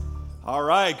All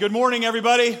right, good morning,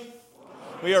 everybody.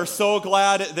 We are so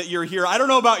glad that you're here. I don't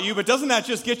know about you, but doesn't that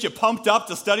just get you pumped up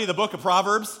to study the book of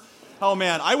Proverbs? Oh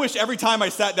man, I wish every time I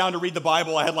sat down to read the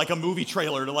Bible, I had like a movie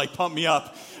trailer to like pump me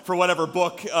up for whatever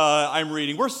book I'm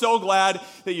reading. We're so glad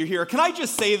that you're here. Can I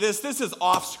just say this? This is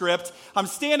off script. I'm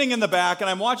standing in the back and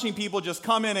I'm watching people just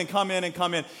come in and come in and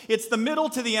come in. It's the middle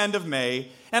to the end of May.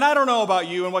 And I don't know about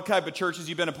you and what type of churches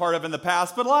you've been a part of in the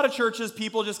past, but a lot of churches,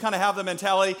 people just kind of have the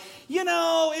mentality, you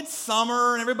know, it's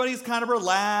summer and everybody's kind of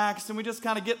relaxed and we just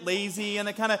kind of get lazy and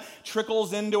it kind of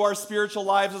trickles into our spiritual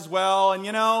lives as well. And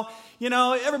you know,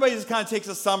 everybody just kind of takes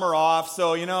a summer off,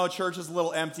 so, church is a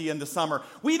little empty in the summer.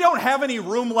 We don't have any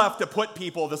room left to put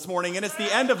people this morning, and it's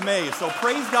the end of May, so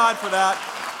praise God for that.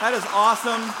 That is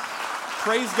awesome.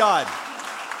 Praise God.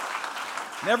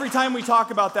 And every time we talk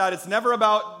about that, it's never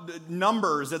about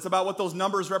numbers. It's about what those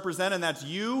numbers represent, and that's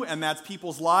you, and that's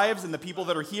people's lives, and the people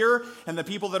that are here, and the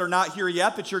people that are not here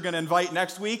yet that you're going to invite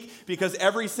next week, because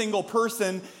every single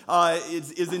person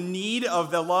is in need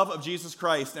of the love of Jesus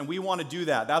Christ, and we want to do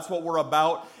that. That's what we're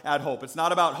about at Hope. It's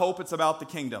not about Hope, it's about the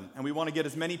kingdom, and we want to get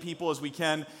as many people as we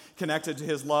can connected to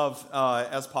his love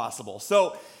as possible.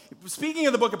 So, speaking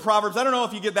of the book of Proverbs, I don't know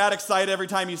if you get that excited every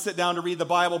time you sit down to read the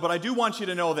Bible, but I do want you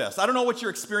to know this. I don't know what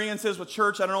your experience is with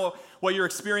church. I don't know what your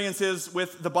experience is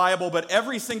with the Bible, but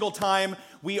every single time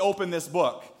we open this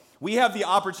book, we have the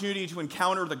opportunity to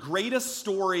encounter the greatest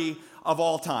story of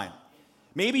all time.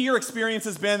 Maybe your experience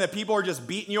has been that people are just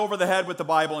beating you over the head with the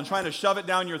Bible and trying to shove it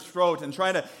down your throat and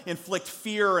trying to inflict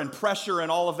fear and pressure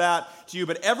and all of that to you,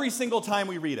 but every single time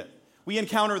we read it, we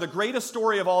encounter the greatest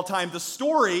story of all time, the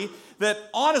story that,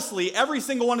 honestly, every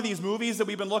single one of these movies that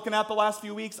we've been looking at the last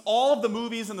few weeks, all of the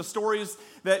movies and the stories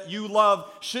that you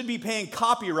love should be paying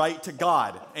copyright to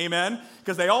God, amen?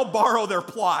 Because they all borrow their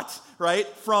plot, right,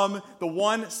 from the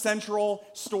one central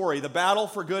story, the battle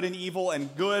for good and evil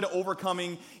and good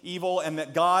overcoming evil, and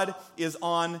that God is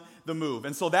on the move.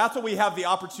 And so that's what we have the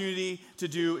opportunity to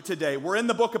do today. We're in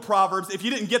the book of Proverbs. If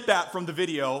you didn't get that from the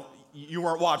video, you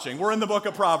weren't watching. We're in the book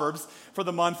of Proverbs for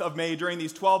the month of May during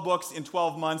these 12 books in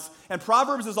 12 months. And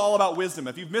Proverbs is all about wisdom.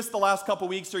 If you've missed the last couple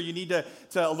weeks or you need to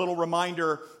a little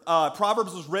reminder,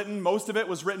 Proverbs was written, most of it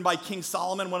was written by King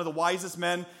Solomon, one of the wisest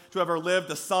men to ever live,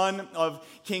 the son of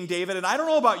King David. And I don't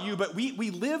know about you, but we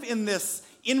live in this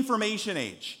information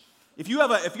age. If you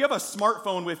have a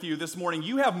smartphone with you this morning,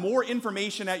 you have more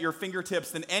information at your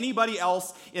fingertips than anybody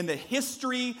else in the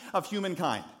history of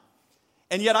humankind.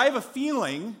 And yet I have a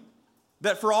feeling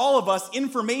that for all of us,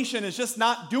 information is just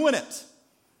not doing it.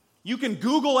 You can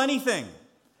Google anything,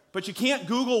 but you can't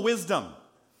Google wisdom.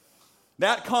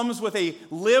 That comes with a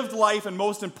lived life, and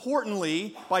most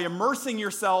importantly, by immersing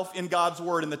yourself in God's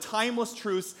Word and the timeless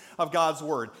truths of God's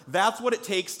Word. That's what it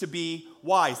takes to be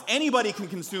wise. Anybody can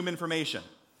consume information,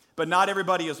 but not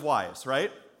everybody is wise,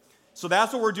 right? So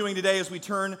that's what we're doing today as we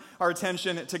turn our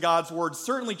attention to God's Word.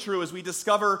 Certainly true as we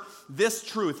discover this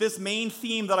truth, this main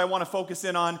theme that I want to focus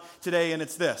in on today, and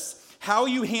it's this. How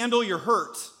you handle your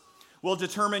hurt will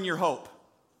determine your hope.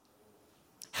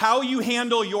 How you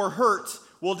handle your hurt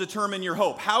will determine your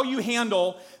hope. How you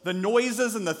handle the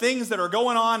noises and the things that are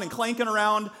going on and clanking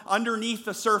around underneath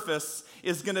the surface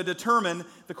is going to determine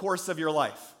the course of your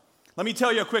life. Let me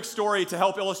tell you a quick story to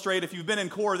help illustrate. If you've been in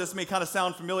core, this may kind of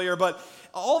sound familiar, but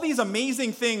all these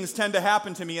amazing things tend to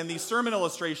happen to me, and these sermon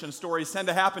illustration stories tend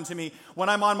to happen to me when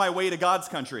I'm on my way to God's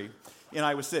country in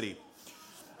Iowa City.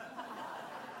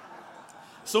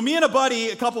 So me and a buddy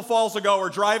a couple falls ago were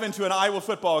driving to an Iowa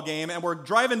football game, and we're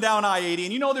driving down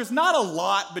I-80, and there's not a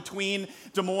lot between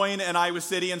Des Moines and Iowa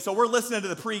City, and so we're listening to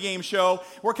the pregame show.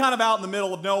 We're kind of out in the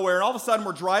middle of nowhere, and all of a sudden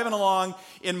we're driving along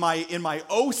in my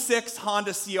 06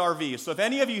 Honda CR-V. So if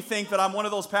any of you think that I'm one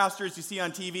of those pastors you see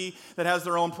on TV that has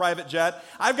their own private jet,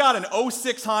 I've got an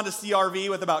 06 Honda CR-V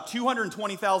with about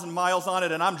 220,000 miles on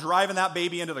it, and I'm driving that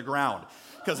baby into the ground.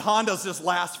 Because Hondas just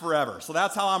last forever. So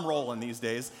that's how I'm rolling these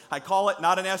days. I call it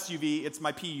not an SUV, it's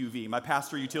my PUV, my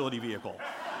pastor utility vehicle.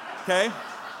 Okay?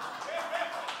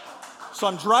 So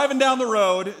I'm driving down the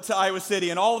road to Iowa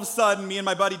City, and all of a sudden, me and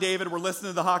my buddy David were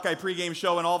listening to the Hawkeye pregame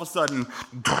show, and all of a sudden,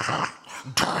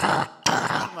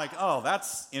 I'm like, oh,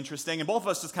 that's interesting. And both of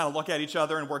us just kind of look at each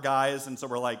other, and we're guys, and so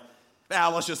we're like,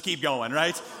 let's just keep going,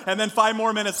 right? And then 5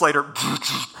 more minutes later,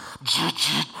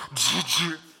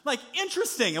 like,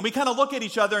 interesting. And we kind of look at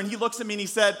each other, and he looks at me and he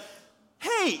said,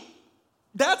 hey,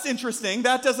 that's interesting.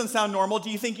 That doesn't sound normal.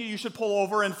 Do you think you should pull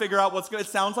over and figure out what's good? It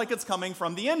sounds like it's coming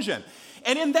from the engine.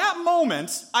 And in that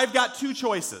moment, I've got two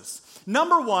choices.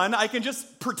 Number one, I can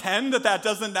just pretend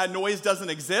that noise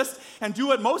doesn't exist and do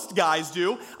what most guys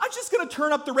do. I'm just going to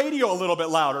turn up the radio a little bit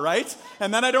louder, right?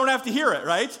 And then I don't have to hear it,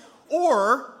 right?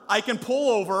 Or I can pull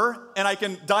over and I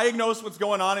can diagnose what's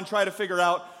going on and try to figure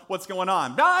out what's going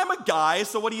on. Now, I'm a guy,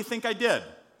 so what do you think I did?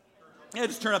 Yeah,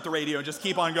 just turn up the radio and just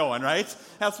keep on going, right?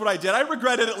 That's what I did. I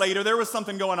regretted it later. There was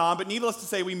something going on, but needless to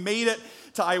say, we made it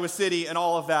to Iowa City and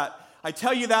all of that. I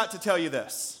tell you that to tell you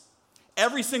this.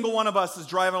 Every single one of us is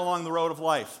driving along the road of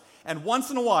life. And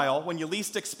once in a while, when you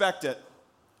least expect it,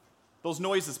 those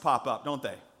noises pop up, don't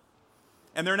they?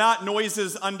 And they're not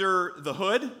noises under the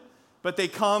hood, but they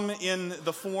come in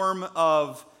the form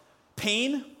of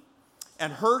pain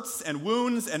and hurts and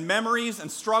wounds and memories and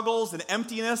struggles and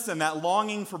emptiness and that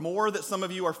longing for more that some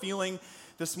of you are feeling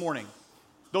this morning.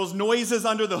 Those noises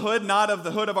under the hood, not of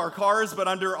the hood of our cars, but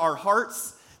under our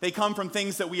hearts, they come from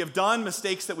things that we have done,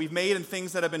 mistakes that we've made, and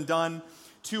things that have been done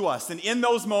to us. And in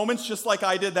those moments, just like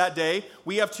I did that day,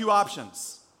 we have two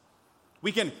options.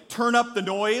 We can turn up the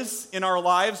noise in our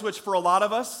lives, which for a lot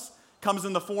of us comes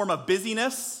in the form of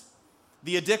busyness,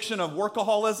 the addiction of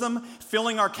workaholism,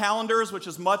 filling our calendars, which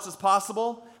as much as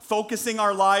possible, focusing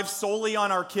our lives solely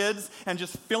on our kids, and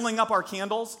just filling up our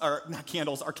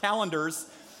our calendars,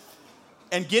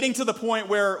 and getting to the point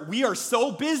where we are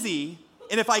so busy,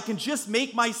 and if I can just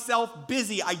make myself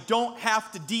busy, I don't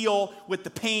have to deal with the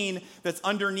pain that's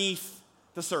underneath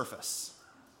the surface.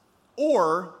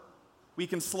 Or we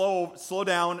can slow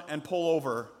down and pull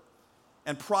over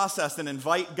and process and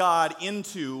invite God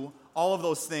into all of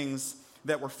those things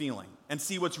that we're feeling and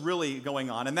see what's really going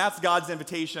on. And that's God's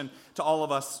invitation to all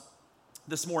of us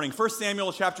this morning. 1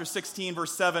 Samuel chapter 16,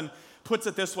 verse 7 puts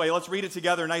it this way. Let's read it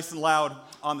together nice and loud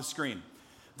on the screen.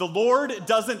 The Lord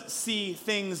doesn't see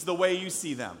things the way you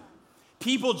see them.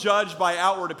 People judge by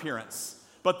outward appearance,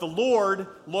 but the Lord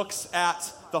looks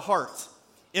at the heart.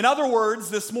 In other words,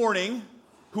 this morning,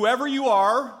 whoever you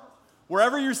are,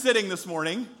 wherever you're sitting this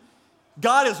morning,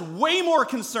 God is way more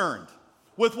concerned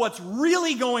with what's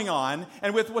really going on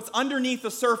and with what's underneath the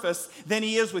surface than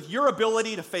he is with your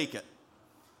ability to fake it,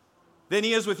 than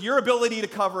he is with your ability to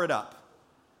cover it up.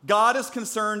 God is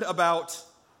concerned about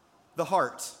the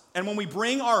heart. And when we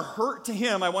bring our hurt to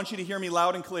him, I want you to hear me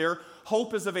loud and clear,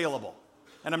 hope is available.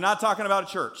 And I'm not talking about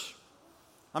a church.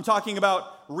 I'm talking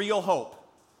about real hope.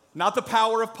 Not the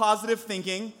power of positive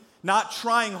thinking, not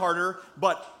trying harder,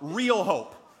 but real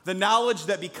hope. The knowledge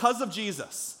that because of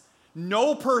Jesus,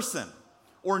 no person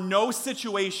or no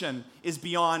situation is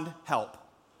beyond help.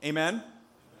 Amen?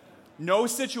 No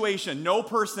situation, no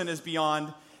person is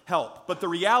beyond help. But the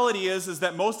reality is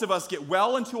that most of us get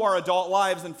well into our adult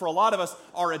lives, and for a lot of us,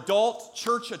 our adult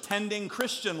church-attending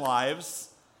Christian lives,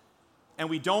 and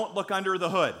we don't look under the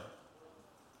hood.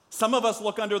 Some of us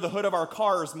look under the hood of our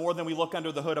cars more than we look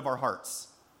under the hood of our hearts.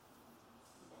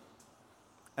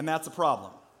 And that's a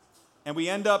problem. And we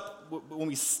end up, when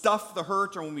we stuff the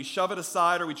hurt or when we shove it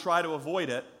aside or we try to avoid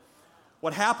it,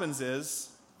 what happens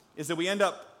is that we end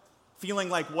up feeling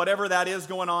like whatever that is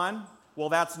going on, well,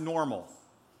 that's normal.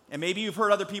 And maybe you've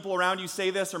heard other people around you say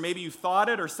this, or maybe you've thought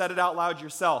it or said it out loud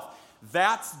yourself.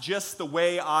 That's just the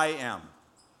way I am.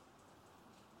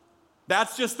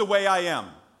 That's just the way I am.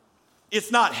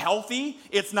 It's not healthy,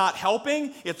 it's not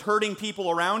helping, it's hurting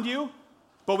people around you,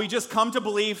 but we just come to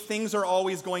believe things are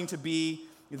always going to be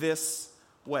this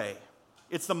way.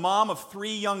 It's the mom of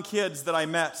 3 young kids that I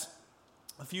met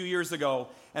a few years ago,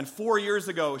 and 4 years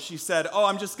ago she said,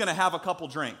 I'm just going to have a couple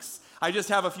drinks. I just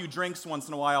have a few drinks once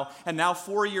in a while, and now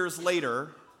 4 years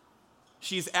later,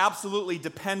 she's absolutely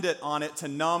dependent on it to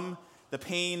numb the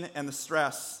pain and the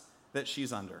stress that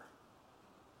she's under.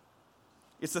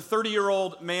 It's a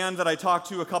 30-year-old man that I talked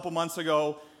to a couple months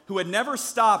ago who had never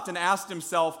stopped and asked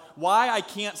himself why I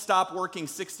can't stop working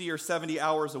 60 or 70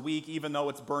 hours a week even though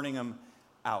it's burning him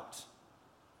out.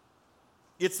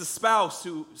 It's the spouse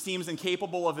who seems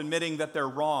incapable of admitting that they're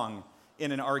wrong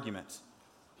in an argument.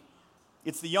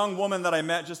 It's the young woman that I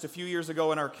met just a few years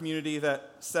ago in our community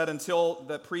that said until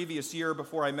the previous year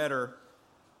before I met her,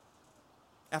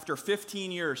 after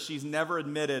 15 years, she's never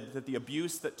admitted that the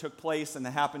abuse that took place and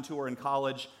that happened to her in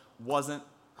college wasn't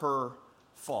her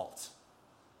fault.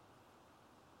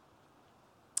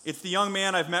 It's the young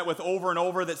man I've met with over and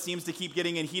over that seems to keep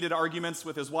getting in heated arguments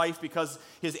with his wife because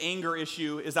his anger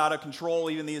issue is out of control,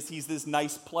 even though he's this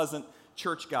nice, pleasant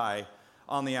church guy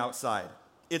on the outside.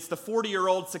 It's the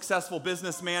 40-year-old successful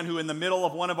businessman who, in the middle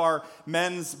of one of our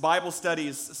men's Bible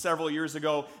studies several years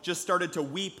ago, just started to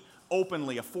weep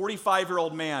openly. A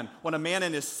 45-year-old man, when a man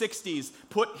in his 60s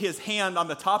put his hand on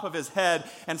the top of his head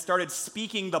and started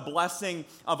speaking the blessing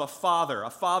of a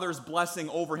father's blessing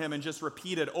over him, and just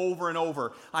repeated over and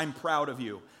over, I'm proud of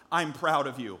you, I'm proud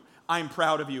of you, I'm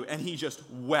proud of you. And he just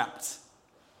wept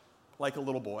like a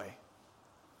little boy.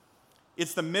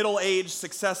 It's the middle-aged,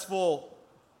 successful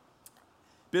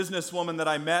businesswoman that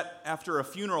I met after a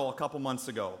funeral a couple months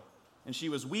ago, and she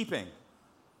was weeping,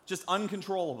 just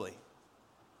uncontrollably.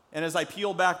 And as I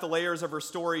peeled back the layers of her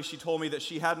story, she told me that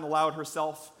she hadn't allowed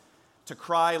herself to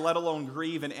cry, let alone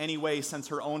grieve in any way since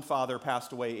her own father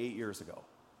passed away 8 years ago.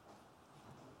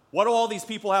 What do all these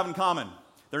people have in common?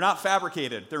 They're not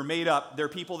fabricated. They're made up. They're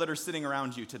people that are sitting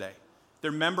around you today.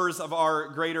 They're members of our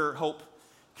Greater Hope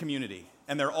community.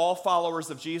 And they're all followers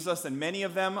of Jesus, and many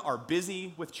of them are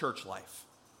busy with church life.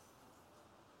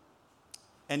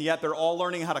 And yet they're all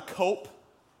learning how to cope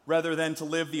rather than to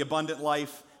live the abundant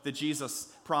life that Jesus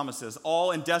promises.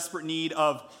 All in desperate need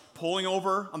of pulling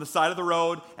over on the side of the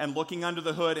road and looking under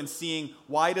the hood and seeing,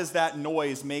 why does that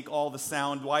noise make all the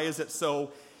sound? Why is it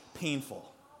so painful?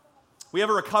 We have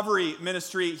a recovery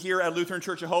ministry here at Lutheran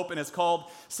Church of Hope, and it's called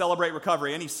Celebrate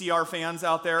Recovery. Any CR fans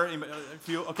out there? A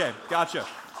few? Okay, gotcha.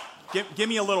 Give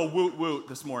me a little woot woot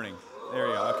this morning. There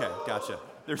you go. Okay, gotcha.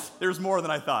 There's more than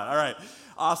I thought. All right,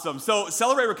 awesome. So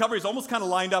Celebrate Recovery is almost kind of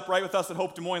lined up right with us at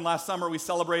Hope Des Moines. Last summer, we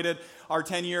celebrated our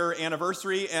 10-year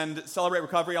anniversary, and Celebrate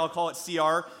Recovery, I'll call it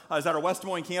CR, is at our West Des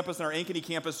Moines campus and our Ankeny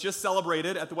campus. Just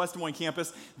celebrated at the West Des Moines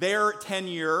campus their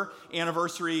 10-year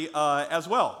anniversary as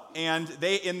well. And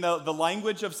they, in the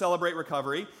language of Celebrate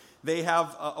Recovery, they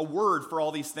have a word for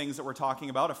all these things that we're talking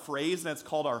about, a phrase, and it's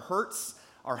called our hurts,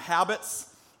 our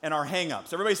habits, and our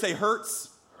hang-ups. Everybody say hurts.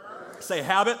 Say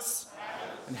habits.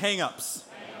 And hang-ups.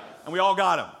 And we all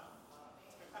got them.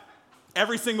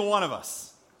 Every single one of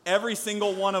us. Every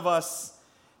single one of us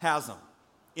has them.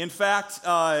 In fact,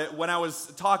 when I was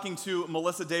talking to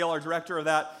Melissa Dale, our director of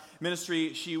that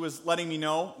ministry, she was letting me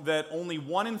know that only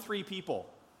 1 in 3 people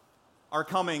are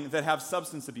coming that have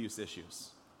substance abuse issues.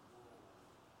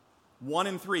 1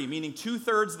 in 3, meaning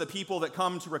 2/3 of the people that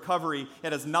come to recovery,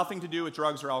 it has nothing to do with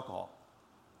drugs or alcohol.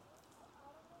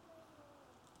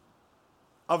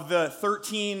 Of the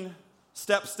 13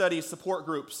 step study support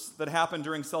groups that happen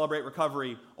during Celebrate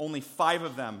Recovery, only 5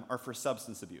 of them are for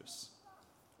substance abuse.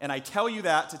 And I tell you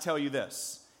that to tell you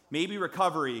this. Maybe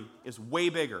recovery is way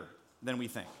bigger than we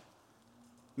think.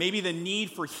 Maybe the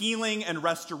need for healing and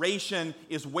restoration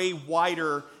is way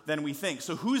wider than we think.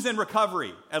 So who's in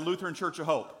recovery at Lutheran Church of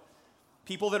Hope?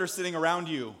 People that are sitting around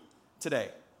you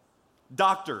today.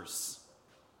 Doctors,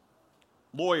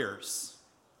 lawyers,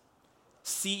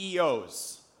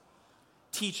 CEOs,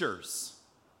 teachers,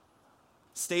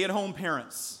 stay-at-home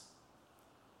parents,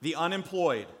 the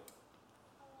unemployed,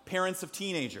 parents of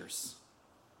teenagers,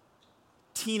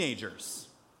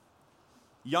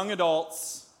 young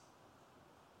adults,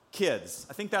 kids.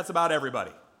 I think that's about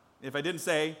everybody. If I didn't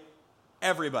say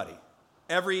everybody,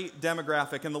 every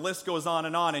demographic, and the list goes on.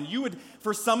 And you would,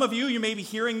 for some of you, you may be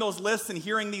hearing those lists and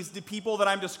hearing these people that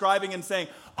I'm describing and saying,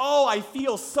 oh, I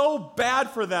feel so bad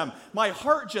for them. My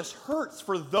heart just hurts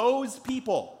for those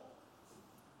people.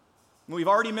 And we've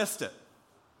already missed it.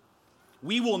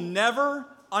 We will never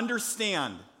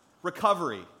understand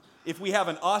recovery if we have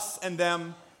an us and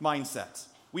them mindset.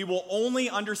 We will only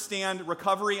understand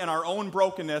recovery and our own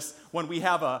brokenness when we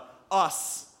have a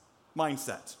us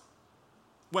mindset.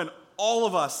 When all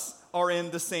of us are in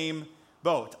the same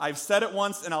boat. I've said it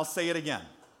once and I'll say it again.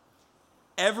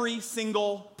 Every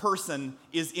single person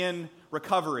is in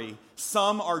recovery.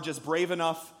 Some are just brave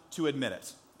enough to admit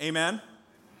it. Amen?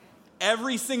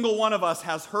 Every single one of us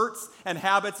has hurts and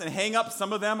habits and hang-ups.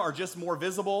 Some of them are just more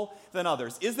visible than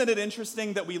others. Isn't it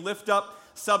interesting that we lift up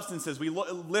substances, we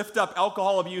lift up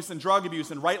alcohol abuse and drug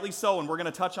abuse, and rightly so, and we're going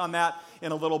to touch on that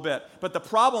in a little bit. But the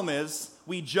problem is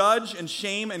we judge and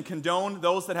shame and condone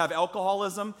those that have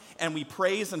alcoholism, and we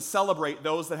praise and celebrate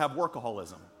those that have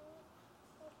workaholism.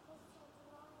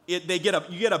 You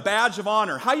get a badge of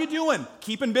honor. How you doing?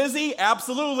 Keeping busy?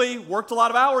 Absolutely. Worked a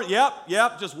lot of hours?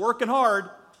 Yep, just working hard.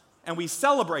 And we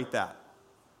celebrate that.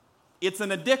 It's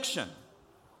an addiction.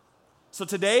 So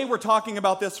today we're talking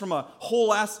about this from a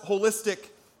holistic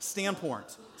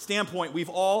standpoint. We've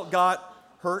all got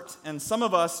hurt, and some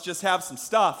of us just have some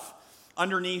stuff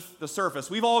underneath the surface.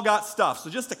 We've all got stuff. So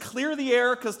just to clear the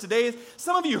air, because today,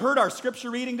 some of you heard our scripture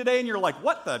reading today, and you're like,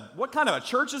 what kind of a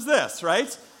church is this,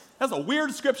 right? That's a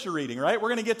weird scripture reading, right? We're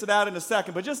going to get to that in a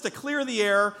second. But just to clear the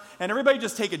air, and everybody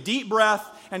just take a deep breath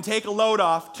and take a load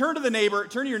off. Turn to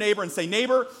your neighbor and say,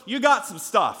 neighbor, you got some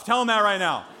stuff. Tell them that right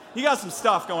now. You got some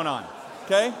stuff going on,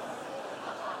 okay?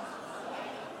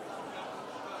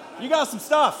 You got some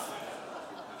stuff.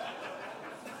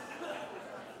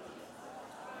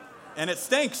 And it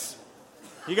stinks.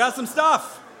 You got some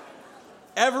stuff.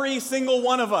 Every single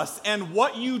one of us. And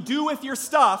what you do with your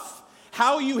stuff,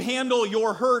 how you handle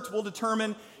your hurt, will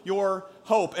determine your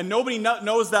hope. And nobody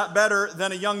knows that better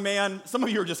than a young man. Some of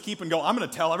you are just keeping going. I'm going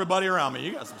to tell everybody around me,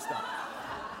 you got some stuff.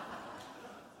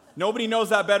 Nobody knows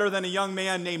that better than a young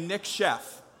man named Nick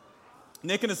Sheff.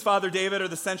 Nick and his father David are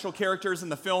the central characters in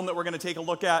the film that we're going to take a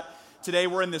look at today.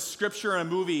 We're in this scripture and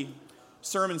a movie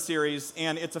sermon series,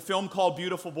 and it's a film called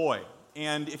Beautiful Boy.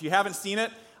 And if you haven't seen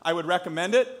it, I would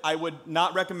recommend it. I would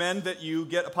not recommend that you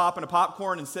get a pop and a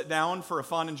popcorn and sit down for a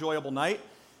fun, enjoyable night.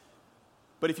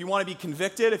 But if you want to be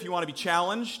convicted, if you want to be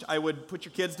challenged, I would put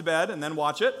your kids to bed and then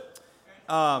watch it.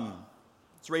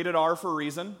 It's rated R for a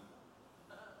reason,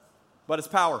 but it's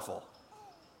powerful.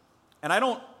 And I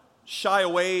don't shy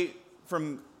away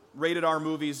from rated R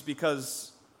movies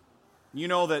because you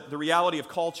know that the reality of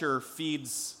culture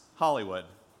feeds Hollywood.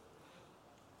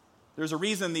 There's a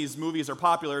reason these movies are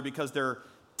popular, because they're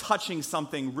touching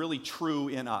something really true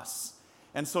in us.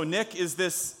 And so Nick is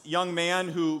this young man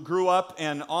who grew up,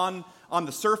 and on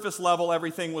the surface level,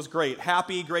 everything was great.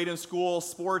 Happy, great in school,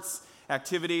 sports,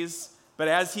 activities. But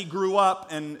as he grew up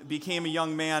and became a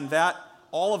young man,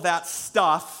 all of that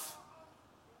stuff,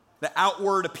 the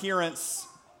outward appearance,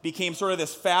 became sort of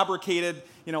this fabricated,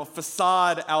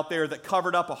 facade out there that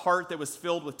covered up a heart that was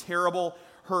filled with terrible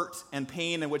hurt and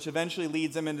pain, and which eventually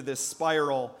leads him into this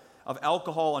spiral of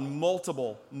alcohol and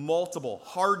multiple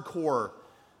hardcore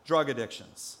drug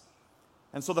addictions.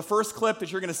 And so the first clip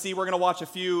that you're going to see, we're going to watch a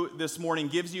few this morning,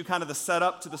 gives you kind of the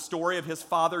setup to the story of his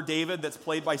father, David, that's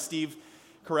played by Steve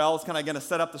Carell. Is kind of going to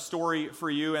set up the story for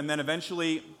you, and then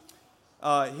eventually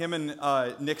him and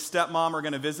Nick's stepmom are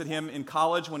going to visit him in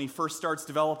college when he first starts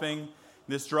developing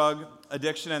this drug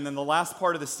addiction. And then the last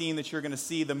part of the scene that you're going to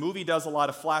see, the movie does a lot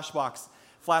of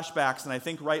flashbacks, and I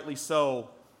think rightly so,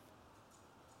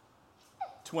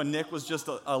 to when Nick was just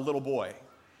a little boy.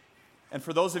 And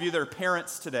for those of you that are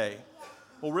parents today,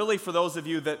 well, really for those of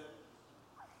you that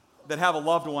have a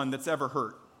loved one that's ever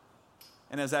hurt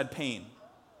and has had pain,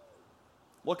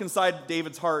 look inside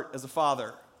David's heart as a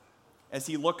father as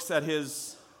he looks at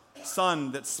his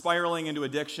son that's spiraling into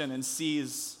addiction and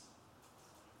sees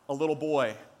a little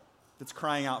boy that's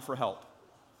crying out for help.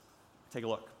 Take a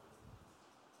look.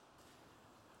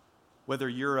 Whether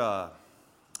you're a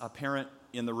parent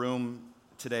in the room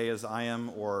today as I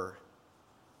am, or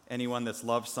anyone that's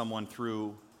loved someone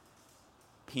through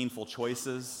painful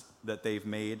choices that they've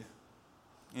made,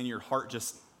 and your heart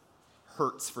just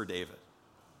hurts for David.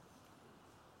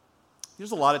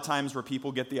 There's a lot of times where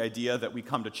people get the idea that we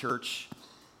come to church,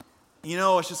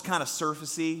 it's just kind of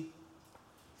surfacey.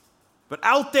 But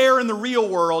out there in the real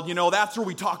world, that's where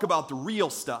we talk about the real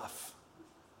stuff.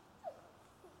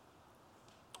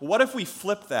 What if we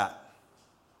flip that?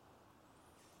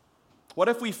 What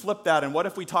if we flip that, and what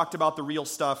if we talked about the real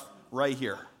stuff right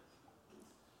here?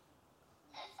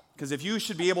 Because if you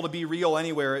should be able to be real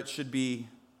anywhere, it should be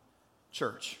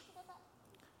church.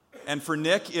 And for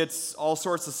Nick, it's all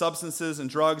sorts of substances and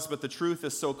drugs, but the truth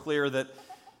is so clear that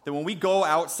when we go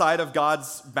outside of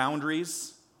God's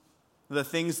boundaries, the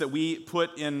things that we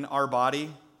put in our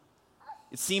body,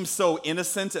 it seems so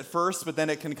innocent at first, but then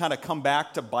it can kind of come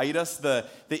back to bite us. The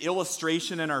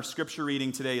illustration in our scripture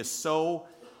reading today is so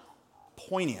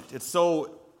poignant. It's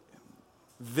so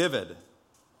vivid.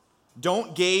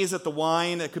 Don't gaze at the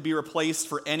wine that could be replaced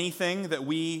for anything that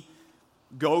we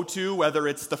go to, whether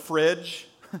it's the fridge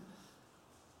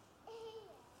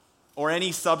or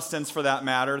any substance for that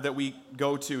matter that we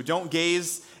go to. Don't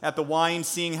gaze at the wine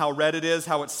seeing how red it is,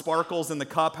 how it sparkles in the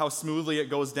cup, how smoothly it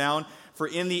goes down, for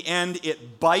in the end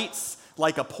it bites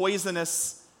like a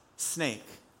poisonous snake.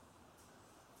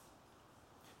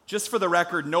 Just for the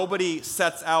record, nobody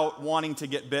sets out wanting to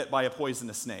get bit by a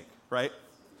poisonous snake, right?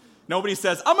 Nobody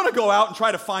says, I'm going to go out and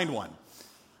try to find one.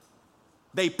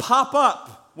 They pop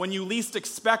up when you least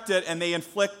expect it, and they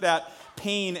inflict that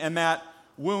pain and that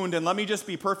wound. And let me just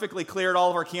be perfectly clear at all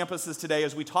of our campuses today,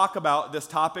 as we talk about this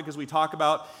topic, as we talk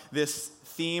about this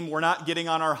theme, we're not getting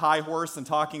on our high horse and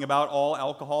talking about all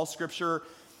alcohol. Scripture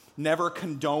never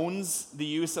condones the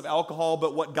use of alcohol,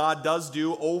 but what God does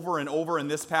do over and over in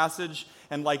this passage,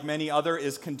 and like many other,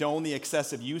 is condone the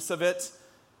excessive use of it.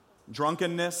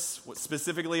 Drunkenness,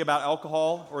 specifically about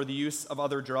alcohol or the use of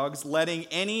other drugs, letting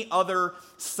any other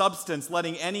substance,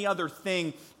 letting any other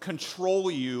thing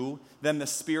control you than the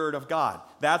Spirit of God.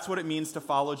 That's what it means to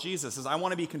follow Jesus, is I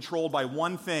want to be controlled by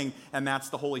one thing, and that's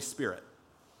the Holy Spirit.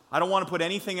 I don't want to put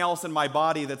anything else in my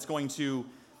body that's going to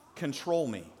control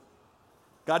me.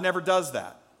 God never does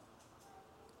that.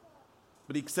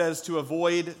 But he says to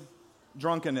avoid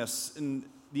drunkenness and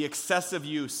the excessive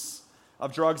use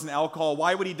of drugs and alcohol.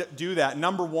 Why would he do that?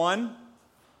 Number one,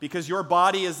 because your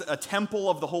body is a temple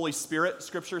of the Holy Spirit,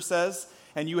 Scripture says,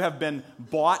 and you have been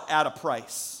bought at a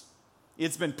price.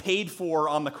 It's been paid for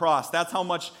on the cross. That's how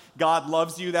much God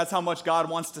loves you. That's how much God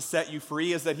wants to set you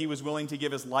free, is that he was willing to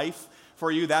give his life for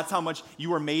you. That's how much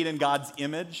you were made in God's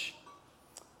image.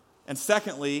 And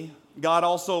secondly, God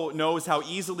also knows how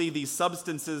easily these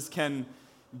substances can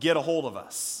get a hold of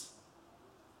us.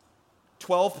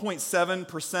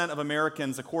 12.7% of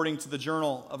Americans, according to the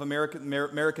Journal of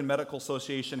American Medical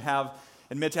Association,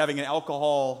 admit to having an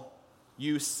alcohol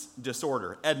use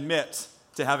disorder. Admit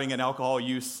to having an alcohol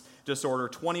use disorder.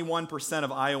 21%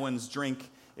 of Iowans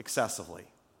drink excessively.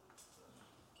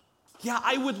 Yeah,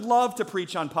 I would love to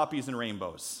preach on puppies and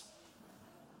rainbows.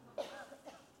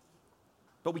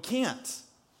 But we can't.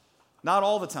 Not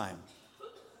all the time.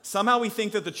 Somehow we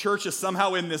think that the church is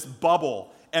somehow in this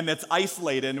bubble and that's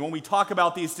isolated. And when we talk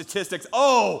about these statistics,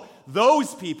 oh,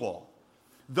 those people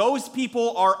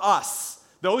are us.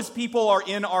 Those people are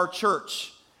in our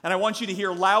church. And I want you to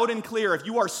hear loud and clear, if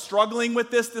you are struggling with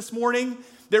this morning,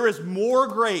 there is more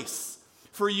grace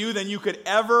for you than you could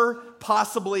ever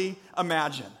possibly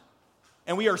imagine.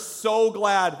 And we are so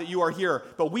glad that you are here,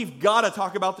 but we've got to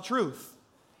talk about the truth.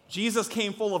 Jesus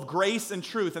came full of grace and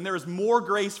truth, and there is more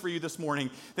grace for you this morning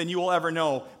than you will ever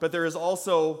know, but there is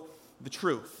also the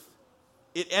truth.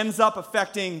 It ends up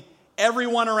affecting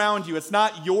everyone around you. It's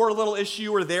not your little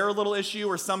issue or their little issue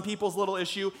or some people's little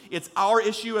issue. It's our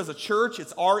issue as a church.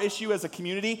 It's our issue as a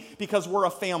community because we're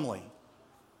a family.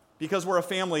 Because we're a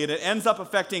family, and it ends up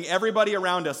affecting everybody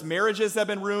around us. Marriages have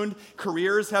been ruined,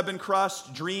 careers have been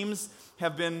crushed, dreams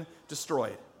have been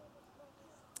destroyed.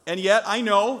 And yet, I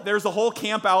know there's a whole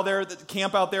camp out there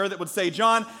that would say,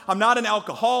 John, I'm not an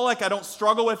alcoholic, I don't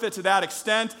struggle with it to that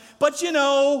extent, but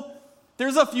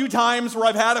there's a few times where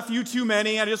I've had a few too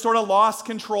many, I just sort of lost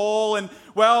control, and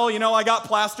I got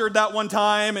plastered that one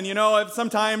time, and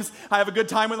sometimes I have a good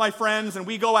time with my friends, and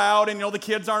we go out, and the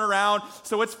kids aren't around,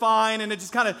 so it's fine, and it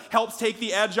just kind of helps take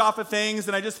the edge off of things,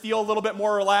 and I just feel a little bit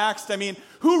more relaxed. I mean,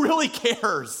 who really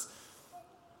cares?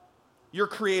 Your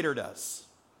Creator does.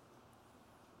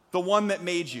 The one that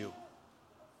made you.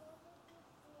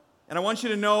 And I want you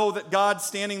to know that God's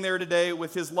standing there today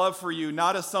with his love for you,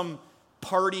 not as some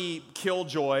party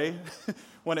killjoy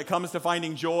when it comes to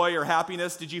finding joy or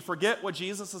happiness. Did you forget what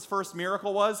Jesus' first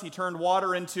miracle was? He turned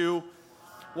water into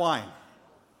wine,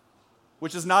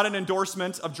 which is not an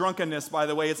endorsement of drunkenness, by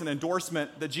the way. It's an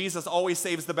endorsement that Jesus always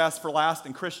saves the best for last,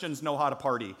 and Christians know how to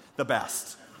party the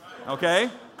best. Okay?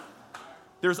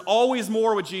 There's always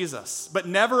more with Jesus, but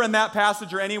never in that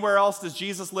passage or anywhere else does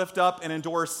Jesus lift up and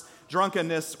endorse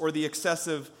drunkenness or the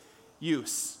excessive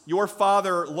use. Your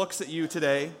Father looks at you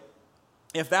today.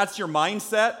 If that's your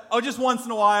mindset, just once in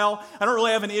a while, I don't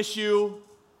really have an issue.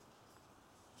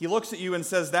 He looks at you and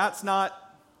says, that's not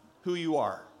who you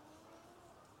are.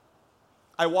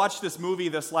 I watched this movie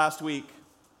this last week.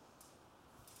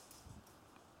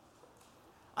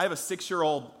 I have a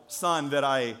 6-year-old son that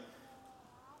I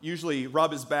usually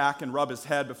rub his back and rub his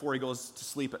head before he goes to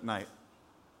sleep at night.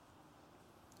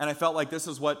 And I felt like this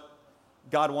is what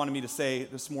God wanted me to say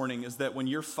this morning, is that when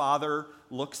your Father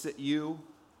looks at you,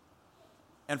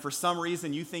 and for some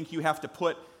reason you think you have to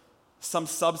put some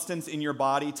substance in your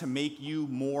body to make you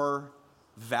more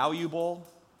valuable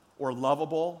or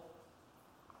lovable,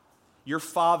 your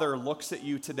Father looks at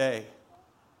you today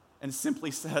and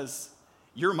simply says,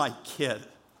 you're my kid.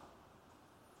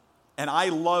 And I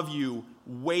love you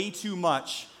way too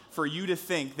much for you to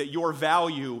think that your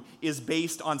value is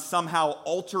based on somehow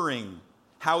altering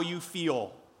how you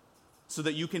feel so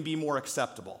that you can be more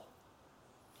acceptable.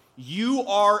 You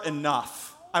are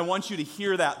enough. I want you to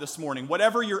hear that this morning.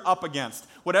 Whatever you're up against,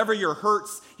 whatever your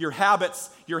hurts, your habits,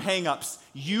 your hang-ups,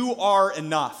 you are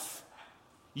enough.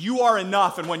 You are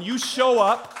enough. And when you show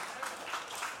up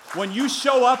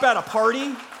at a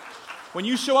party, when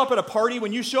you show up at a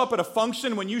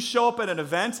function, when you show up at an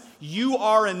event, you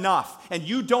are enough. And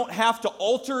you don't have to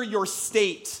alter your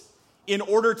state in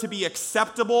order to be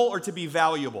acceptable or to be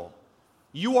valuable.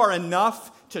 You are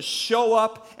enough to show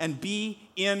up and be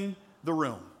in the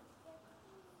room.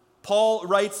 Paul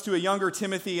writes to a younger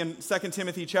Timothy in 2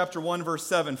 Timothy chapter 1, verse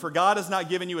 7, "For God has not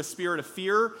given you a spirit of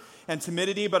fear and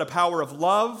timidity, but a power and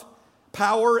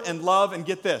love, and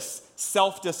get this,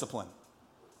 self-discipline.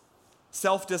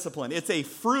 Self-discipline. It's a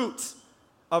fruit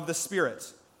of the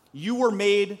Spirit. You were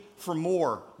made for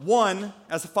more. One,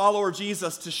 as a follower of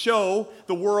Jesus, to show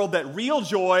the world that real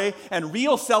joy and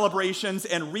real celebrations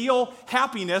and real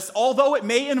happiness, although it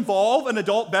may involve an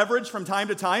adult beverage from time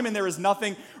to time, and there is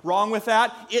nothing wrong with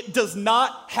that, it does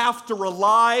not have to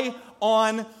rely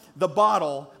on the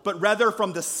bottle, but rather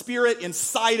from the Spirit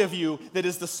inside of you that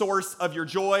is the source of your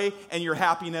joy and your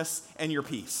happiness and your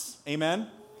peace. Amen?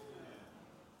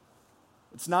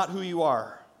 It's not who you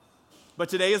are. But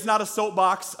today is not a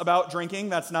soapbox about drinking.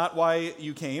 That's not why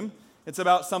you came. It's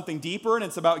about something deeper, and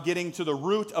it's about getting to the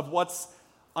root of what's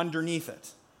underneath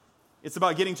it. It's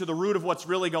about getting to the root of what's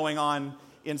really going on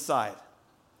inside.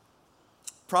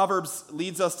 Proverbs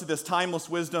leads us to this timeless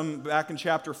wisdom back in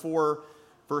chapter 4,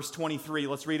 verse 23.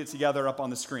 Let's read it together up on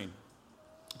the screen.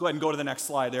 Go ahead and go to the next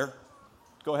slide there.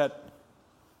 Go ahead.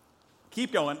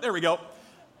 Keep going. There we go.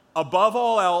 Above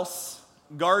all else,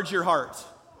 guard your heart,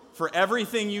 for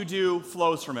everything you do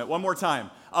flows from it. One more time.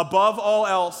 Above all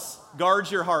else, guard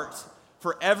your heart,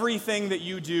 for everything that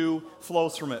you do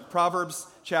flows from it. Proverbs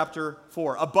chapter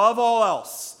 4. Above all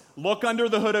else, look under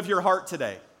the hood of your heart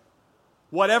today.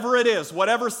 Whatever it is,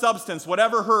 whatever substance,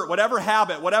 whatever hurt, whatever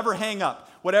habit, whatever hang up,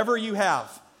 whatever you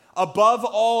have, above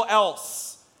all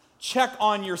else, check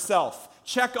on yourself.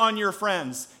 Check on your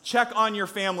friends. Check on your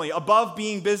family. Above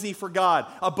being busy for God.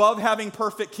 Above having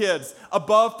perfect kids.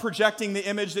 Above projecting the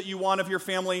image that you want of your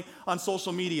family on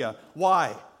social media.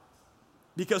 Why?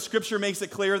 Because Scripture makes it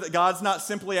clear that God's not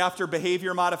simply after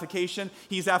behavior modification.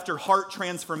 He's after heart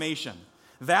transformation.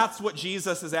 That's what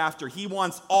Jesus is after. He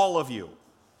wants all of you.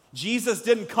 Jesus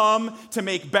didn't come to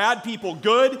make bad people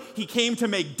good. He came to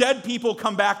make dead people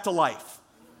come back to life.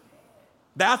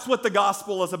 That's what the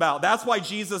gospel is about. That's why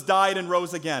Jesus died and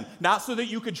rose again. Not so that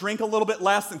you could drink a little bit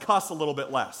less and cuss a little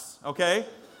bit less, okay?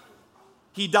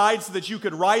 He died so that you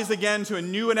could rise again to a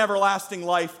new and everlasting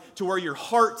life, to where your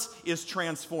heart is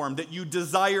transformed, that you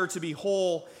desire to be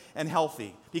whole and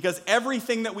healthy. Because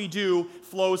everything that we do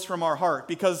flows from our heart.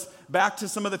 Because back to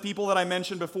some of the people that I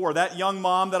mentioned before, that young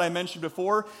mom that I mentioned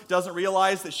before doesn't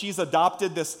realize that she's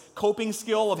adopted this coping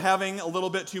skill of having a little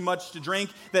bit too much to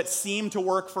drink that seemed to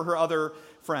work for her other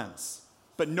friends.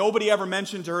 But nobody ever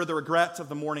mentioned to her the regret of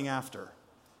the morning after.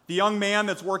 The young man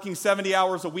that's working 70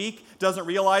 hours a week doesn't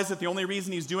realize that the only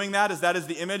reason he's doing that is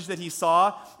the image that he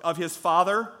saw of his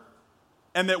father,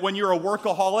 and that when you're a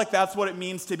workaholic, that's what it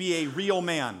means to be a real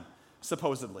man,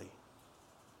 supposedly.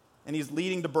 And he's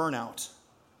leading to burnout.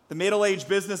 The middle-aged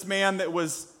businessman that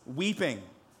was weeping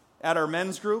at our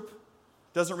men's group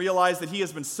doesn't realize that he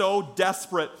has been so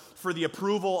desperate for the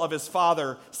approval of his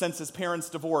father since his parents'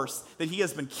 divorce that he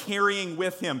has been carrying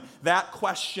with him that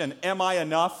question, am I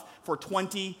enough, for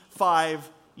 25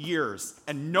 years.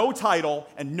 And no title,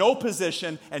 and no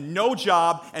position, and no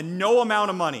job, and no amount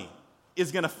of money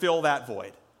is going to fill that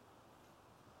void.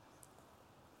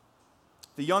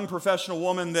 The young professional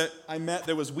woman that I met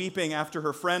that was weeping after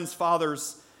her friend's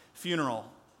father's funeral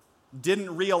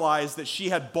didn't realize that she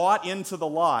had bought into the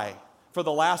lie for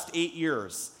the last 8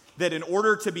 years, that in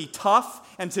order to be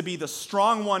tough and to be the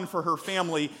strong one for her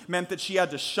family meant that she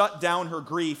had to shut down her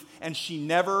grief, and she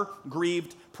never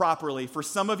grieved properly. For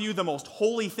some of you, the most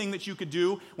holy thing that you could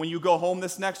do when you go home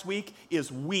this next week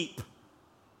is weep.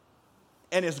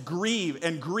 And is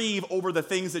grieve over the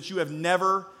things that you have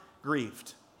never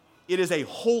grieved. It is a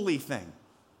holy thing.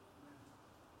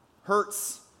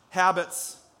 Hurts,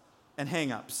 habits, and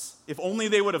hang-ups. If only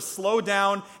they would have slowed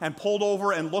down and pulled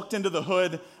over and looked into the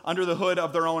hood, under the hood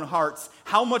of their own hearts.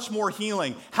 How much more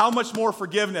healing, how much more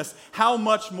forgiveness, how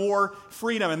much more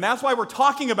freedom. And that's why we're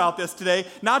talking about this today,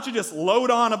 not to just load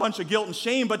on a bunch of guilt and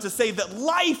shame, but to say that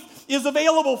life is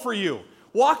available for you.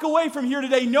 Walk away from here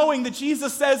today knowing that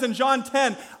Jesus says in John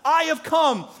 10, I have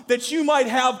come that you might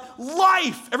have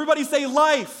life. Everybody say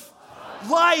life.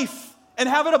 Life. And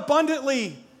have it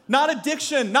abundantly. Not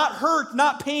addiction, not hurt,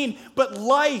 not pain, but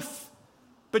life.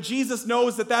 But Jesus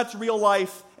knows that that's real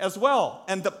life as well.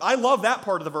 And I love that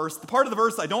part of the verse. The part of the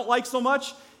verse I don't like so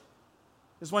much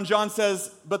is when John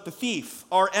says, but the thief,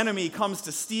 our enemy, comes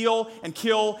to steal and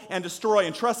kill and destroy.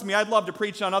 And trust me, I'd love to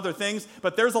preach on other things,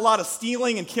 but there's a lot of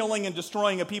stealing and killing and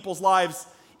destroying of people's lives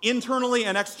internally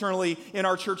and externally in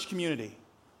our church community.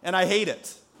 And I hate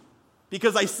it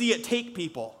because I see it take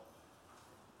people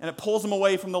and it pulls them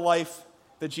away from the life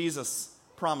that Jesus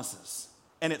promises.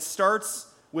 And it starts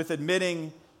with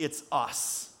admitting it's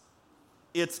us.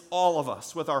 It's all of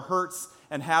us with our hurts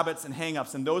and habits and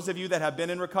hang-ups. And those of you that have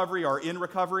been in recovery, are in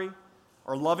recovery,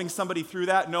 or loving somebody through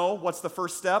that, know what's the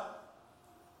first step?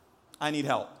 I need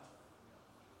help.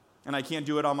 And I can't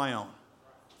do it on my own.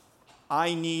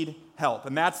 I need help.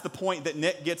 And that's the point that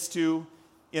Nick gets to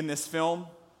in this film.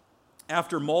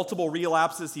 After multiple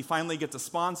relapses, he finally gets a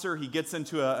sponsor. He gets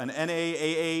into an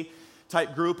NAAA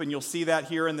type group, and you'll see that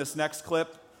here in this next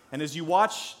clip. And as you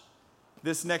watch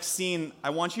this next scene, I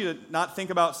want you to not think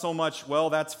about so much, well,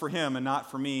 that's for him and not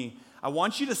for me. I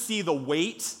want you to see the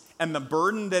weight and the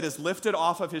burden that is lifted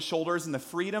off of his shoulders and the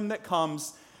freedom that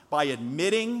comes by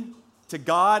admitting to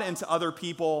God and to other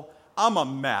people, I'm a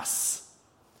mess.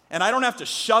 And I don't have to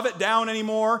shove it down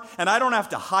anymore, and I don't have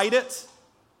to hide it.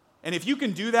 And if you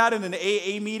can do that in an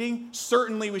AA meeting,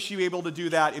 certainly we should be able to do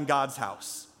that in God's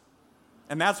house.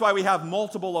 And that's why we have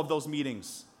multiple of those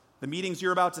meetings. The meetings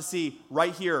you're about to see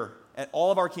right here at all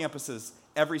of our campuses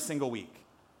every single week.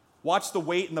 Watch the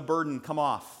weight and the burden come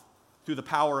off through the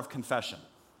power of confession.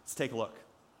 Let's take a look.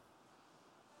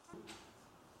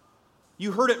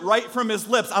 You heard it right from his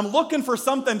lips. I'm looking for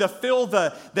something to fill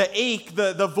the ache,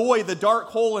 the void, the dark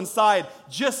hole inside,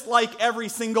 just like every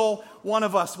single one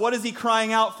of us. What is he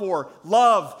crying out for?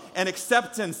 Love and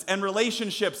acceptance and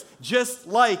relationships, just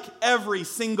like every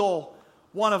single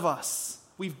one of us.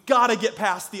 We've got to get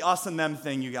past the us and them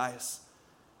thing, you guys.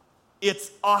 It's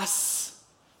us.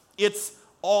 It's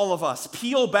all of us.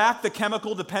 Peel back the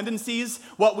chemical dependencies.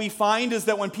 What we find is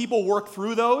that when people work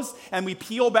through those and we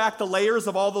peel back the layers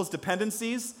of all those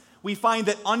dependencies, we find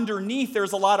that underneath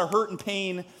there's a lot of hurt and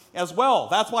pain as well.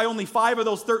 That's why only 5 of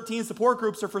those 13 support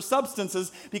groups are for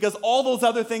substances, because all those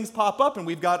other things pop up and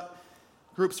we've got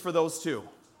groups for those too.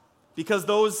 Because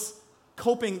those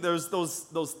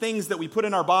those things that we put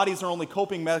in our bodies are only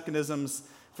coping mechanisms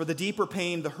for the deeper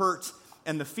pain, the hurt,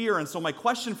 and the fear. And so my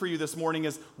question for you this morning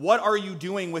is, what are you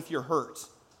doing with your hurt?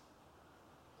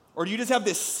 Or do you just have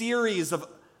this series of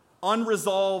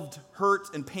unresolved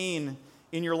hurt and pain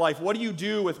in your life? What do you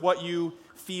do with what you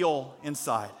feel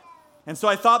inside? And so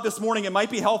I thought this morning it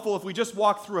might be helpful if we just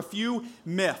walk through a few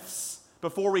myths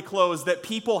before we close that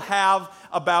people have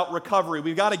about recovery.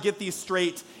 We've got to get these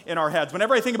straight in our heads.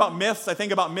 Whenever I think about myths, I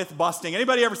think about myth busting.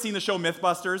 Anybody ever seen the show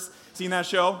Mythbusters? Seen that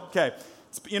show? Okay.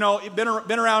 It's been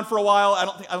around for a while. I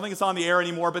don't think it's on the air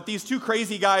anymore, but these 2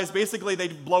 crazy guys, basically they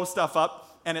blow stuff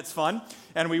up and it's fun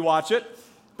and we watch it.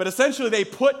 But essentially they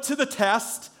put to the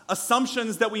test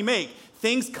assumptions that we make.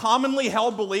 Things commonly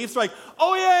held beliefs like,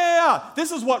 oh yeah,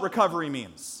 this is what recovery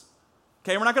means.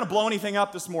 Okay, we're not going to blow anything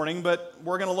up this morning, but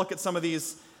we're going to look at some of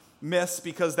these myths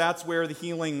because that's where the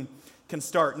healing can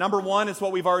start. Number 1 is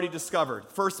what we've already discovered.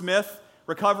 First myth,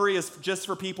 recovery is just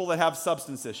for people that have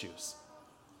substance issues.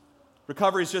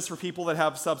 Recovery is just for people that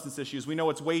have substance issues. We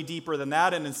know it's way deeper than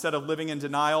that, and instead of living in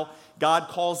denial, God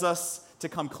calls us to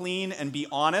come clean and be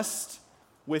honest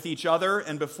with each other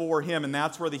and before Him, and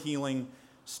that's where the healing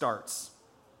starts.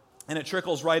 And it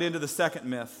trickles right into the second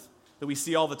myth that we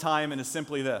see all the time, and is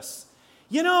simply this.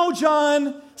 You know,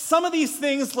 John, some of these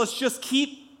things let's just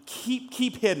keep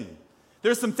hidden.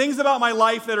 There's some things about my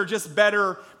life that are just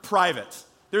better private.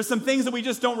 There's some things that we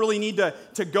just don't really need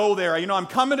to go there. You know, I'm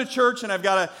coming to church and I've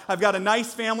got a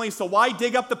nice family, so why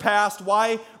dig up the past?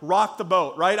 Why rock the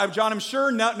boat, right? John, I'm sure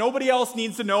nobody else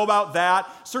needs to know about that.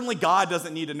 Certainly God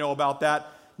doesn't need to know about that.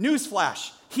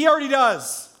 Newsflash, He already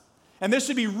does. And this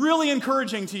should be really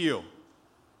encouraging to you.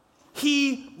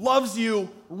 He loves you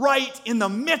right in the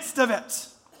midst of it.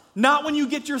 Not when you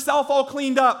get yourself all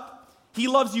cleaned up. He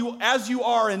loves you as you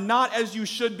are and not as you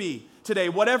should be today,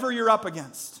 whatever you're up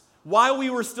against. While we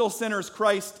were still sinners,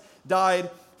 Christ died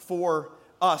for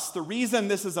us. The reason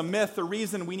this is a myth, the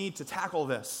reason we need to tackle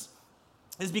this,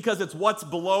 is because it's what's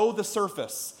below the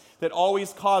surface that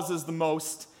always causes the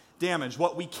most damage,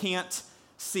 what we can't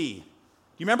see.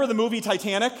 You remember the movie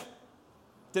Titanic?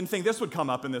 Didn't think this would come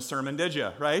up in this sermon, did you,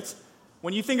 right?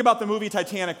 When you think about the movie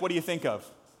Titanic, what do you think of?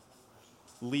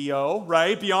 Leo,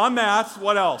 right? Beyond that,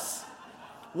 what else?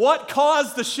 What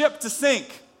caused the ship to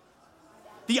sink?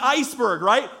 The iceberg,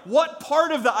 right? What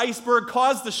part of the iceberg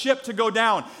caused the ship to go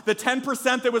down? The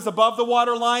 10% that was above the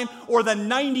waterline or the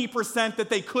 90% that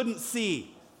they couldn't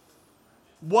see?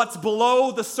 What's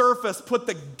below the surface put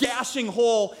the gashing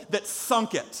hole that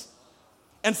sunk it.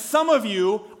 And some of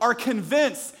you are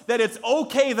convinced that it's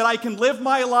okay that I can live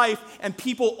my life and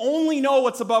people only know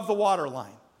what's above the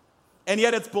waterline. And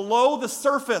yet it's below the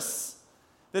surface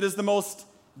that is the most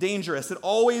dangerous. It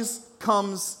always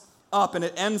comes up and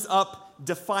it ends up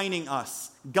defining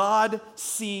us. God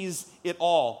sees it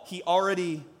all. He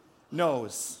already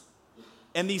knows.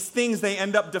 And these things, they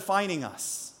end up defining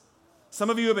us.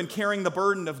 Some of you have been carrying the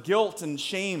burden of guilt and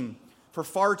shame for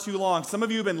far too long. Some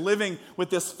of you have been living with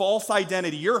this false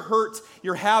identity. Your hurt,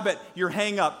 your habit, your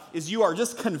hang-up is you are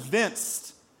just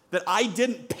convinced that I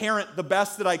didn't parent the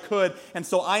best that I could, and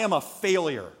so I am a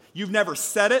failure. You've never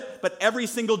said it, but every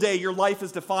single day your life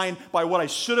is defined by what I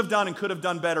should have done and could have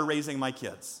done better raising my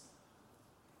kids.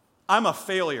 I'm a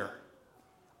failure.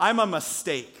 I'm a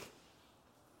mistake.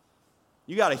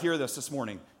 You got to hear this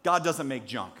morning. God doesn't make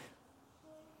junk.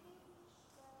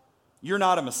 You're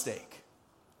not a mistake.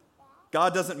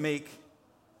 God doesn't make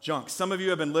junk. Some of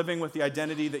you have been living with the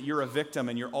identity that you're a victim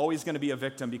and you're always going to be a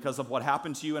victim because of what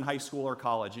happened to you in high school or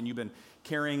college, and you've been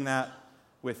carrying that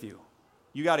with you.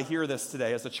 You got to hear this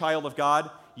today. As a child of God,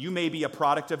 you may be a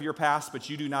product of your past, but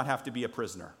you do not have to be a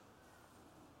prisoner.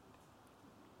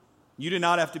 You do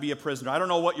not have to be a prisoner. I don't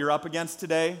know what you're up against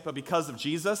today, but because of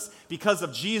Jesus,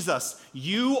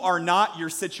 you are not your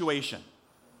situation.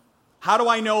 How do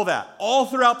I know that? All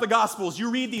throughout the Gospels,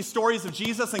 you read these stories of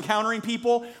Jesus encountering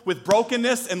people with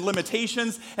brokenness and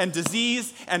limitations and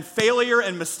disease and failure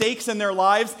and mistakes in their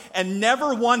lives, and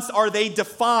never once are they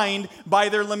defined by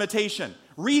their limitation.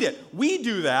 Read it. We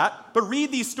do that, but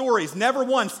read these stories. Never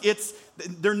once.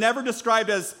 They're never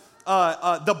described as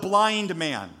the blind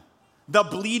man, the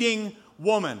bleeding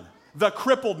woman, the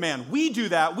crippled man. We do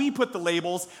that. We put the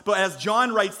labels, but as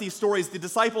John writes these stories, the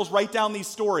disciples write down these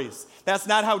stories. That's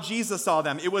not how Jesus saw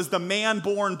them. It was the man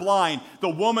born blind, the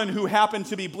woman who happened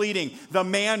to be bleeding, the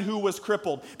man who was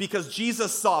crippled, because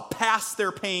Jesus saw past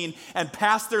their pain and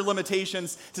past their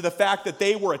limitations to the fact that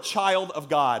they were a child of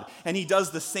God. And he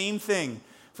does the same thing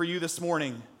for you this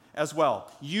morning as well.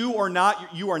 You are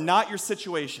not your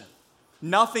situation.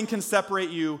 Nothing can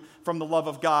separate you from the love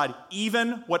of God,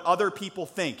 even what other people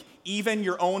think, even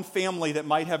your own family that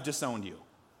might have disowned you.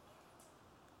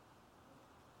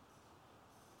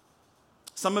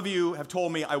 Some of you have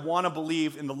told me, I want to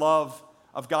believe in the love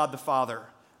of God the Father,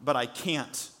 but I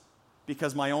can't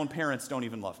because my own parents don't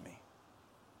even love me.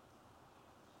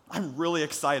 I'm really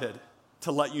excited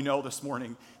to let you know this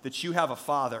morning that you have a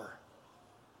Father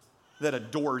that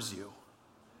adores you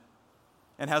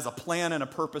and has a plan and a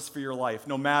purpose for your life,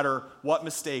 no matter what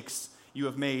mistakes you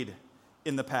have made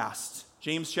in the past.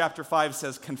 James chapter 5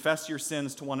 says, confess your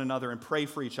sins to one another and pray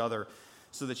for each other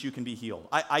so that you can be healed.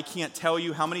 I can't tell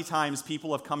you how many times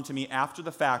people have come to me after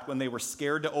the fact when they were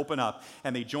scared to open up,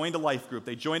 and they joined a life group,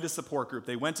 they joined a support group,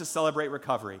 they went to Celebrate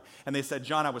Recovery, and they said,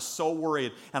 John, I was so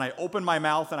worried, and I opened my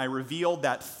mouth and I revealed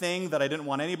that thing that I didn't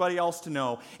want anybody else to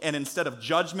know, and instead of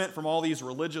judgment from all these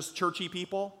religious, churchy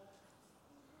people,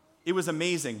 it was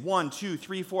amazing. 1, 2,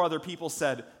 3, 4 other people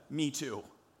said, me too.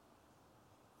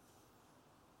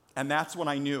 And that's when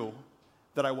I knew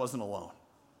that I wasn't alone.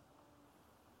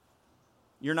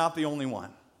 You're not the only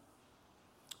one.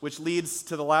 Which leads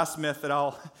to the last myth that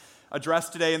I'll address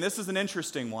today, and this is an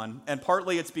interesting one, and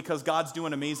partly it's because God's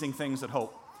doing amazing things at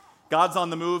Hope. God's on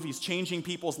the move. He's changing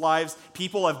people's lives.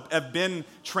 People have been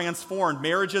transformed.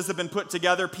 Marriages have been put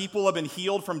together. People have been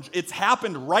healed from. It's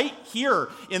happened right here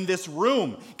in this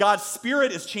room. God's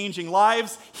Spirit is changing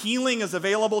lives. Healing is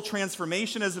available.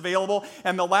 Transformation is available.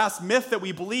 And the last myth that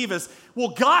we believe is, well,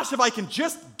 gosh, if I can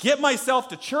just get myself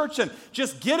to church and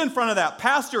just get in front of that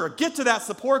pastor or get to that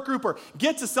support group or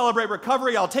get to Celebrate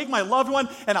Recovery, I'll take my loved one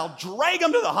and I'll drag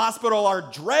them to the hospital or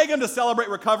drag them to Celebrate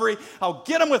Recovery. I'll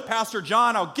get them with Pastor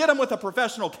John. I'll get them with a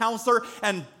professional counselor,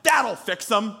 and that'll fix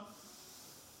them.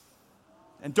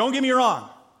 And don't get me wrong,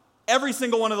 every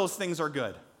single one of those things are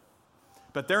good,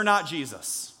 but they're not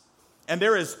Jesus. And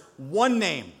there is one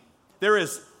name, there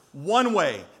is one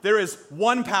way, there is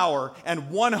one power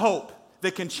and one hope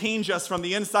that can change us from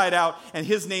the inside out, and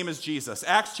his name is Jesus.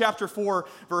 Acts chapter 4,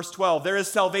 verse 12, there is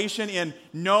salvation in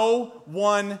no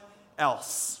one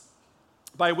else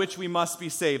by which we must be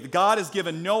saved. God has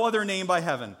given no other name by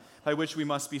heaven by which we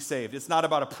must be saved. It's not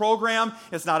about a program,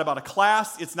 it's not about a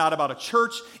class, it's not about a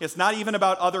church, it's not even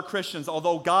about other Christians,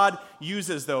 although God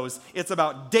uses those. It's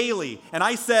about daily, and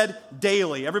I said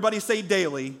daily. Everybody say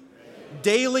daily.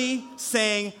 Daily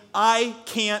saying, I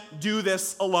can't do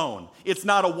this alone. It's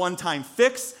not a one-time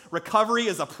fix. Recovery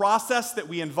is a process that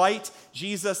we invite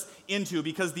Jesus into,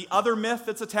 because the other myth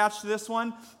that's attached to this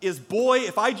one is, boy,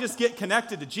 if I just get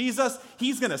connected to Jesus,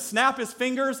 he's going to snap his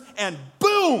fingers and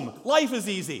boom, life is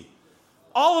easy.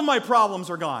 All of my problems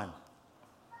are gone.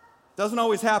 Doesn't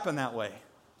always happen that way.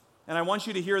 And I want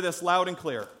you to hear this loud and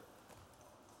clear.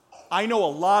 I know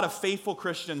a lot of faithful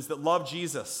Christians that love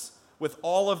Jesus with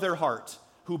all of their heart,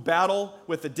 who battle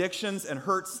with addictions and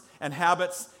hurts and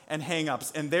habits and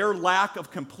hang-ups, and their lack of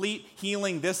complete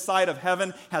healing this side of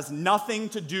heaven has nothing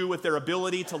to do with their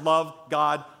ability to love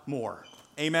God more.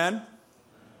 Amen?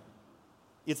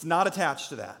 It's not attached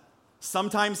to that.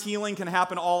 Sometimes healing can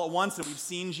happen all at once, and we've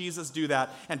seen Jesus do that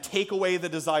and take away the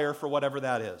desire for whatever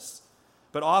that is.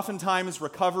 But oftentimes,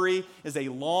 recovery is a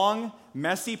long,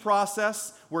 messy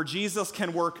process where Jesus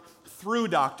can work through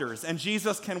doctors, and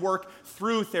Jesus can work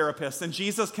through therapists, and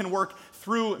Jesus can work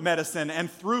through medicine, and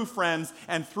through friends,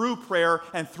 and through prayer,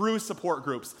 and through support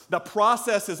groups. The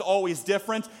process is always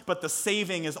different, but the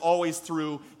saving is always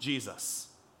through Jesus.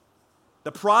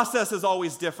 The process is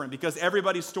always different because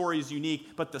everybody's story is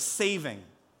unique, but the saving,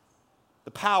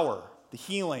 the power, the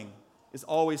healing is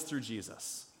always through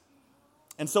Jesus.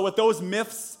 And so with those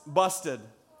myths busted,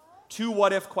 2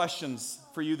 what-if questions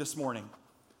for you this morning.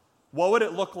 What would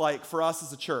it look like for us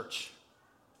as a church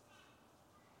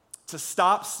to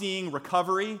stop seeing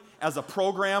recovery as a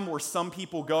program where some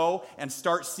people go and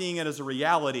start seeing it as a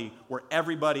reality where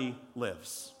everybody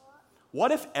lives.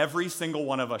 What if every single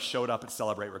one of us showed up at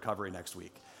Celebrate Recovery next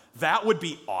week? That would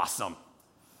be awesome.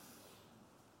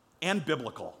 And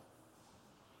biblical.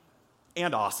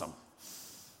 And awesome.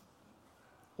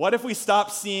 What if we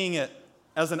stopped seeing it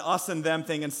as an us and them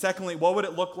thing? And secondly, what would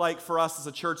it look like for us as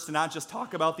a church to not just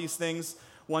talk about these things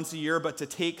once a year, but to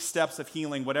take steps of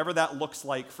healing, whatever that looks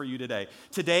like for you today?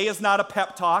 Today is not a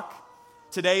pep talk.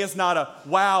 Today is not a,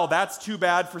 wow, that's too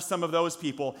bad for some of those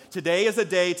people. Today is a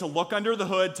day to look under the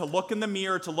hood, to look in the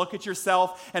mirror, to look at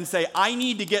yourself and say, I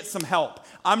need to get some help.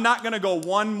 I'm not going to go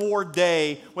one more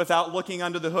day without looking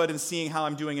under the hood and seeing how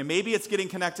I'm doing. And maybe it's getting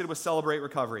connected with Celebrate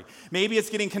Recovery. Maybe it's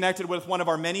getting connected with one of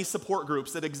our many support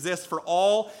groups that exist for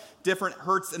all different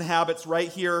hurts and habits right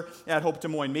here at Hope Des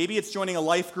Moines. Maybe it's joining a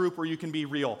life group where you can be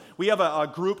real. We have a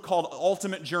group called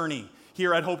Ultimate Journey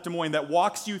here at Hope Des Moines that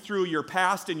walks you through your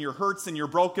past and your hurts and your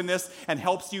brokenness and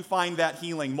helps you find that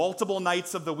healing multiple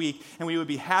nights of the week, and we would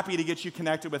be happy to get you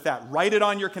connected with that. Write it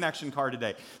on your connection card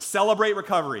today. Celebrate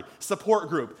Recovery, support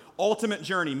group, Ultimate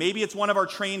Journey. Maybe it's one of our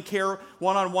trained care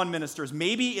one-on-one ministers.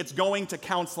 Maybe it's going to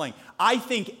counseling. I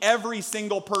think every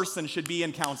single person should be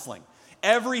in counseling.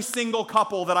 Every single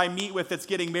couple that I meet with that's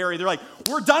getting married, they're like,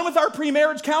 we're done with our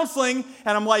pre-marriage counseling,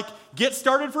 and I'm like, get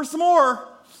started for some more.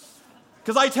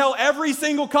 Because I tell every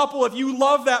single couple, if you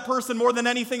love that person more than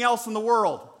anything else in the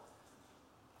world,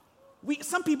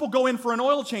 some people go in for an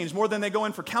oil change more than they go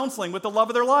in for counseling with the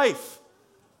love of their life.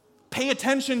 Pay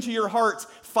attention to your heart.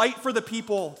 Fight for the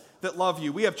people that love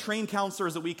you. We have trained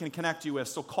counselors that we can connect you with.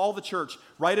 So call the church,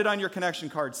 write it on your connection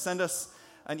card, send us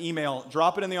an email,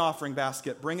 drop it in the offering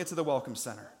basket, bring it to the Welcome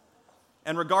Center.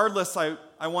 And regardless, I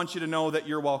want you to know that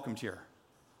you're welcomed here.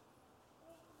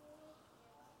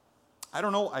 I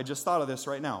don't know, I just thought of this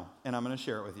right now, and I'm going to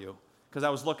share it with you, because I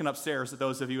was looking upstairs at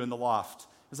those of you in the loft.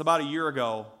 It was about a year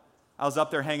ago. I was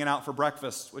up there hanging out for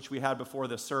breakfast, which we had before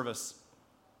this service,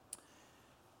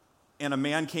 and a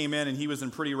man came in, and he was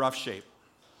in pretty rough shape.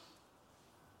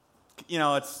 You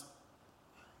know,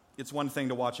 it's one thing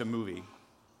to watch a movie.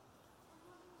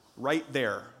 Right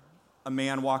there, a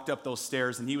man walked up those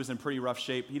stairs, and he was in pretty rough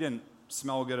shape. He didn't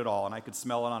smell good at all, and I could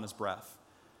smell it on his breath.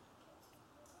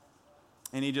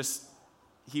 And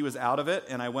he was out of it,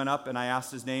 and I went up and I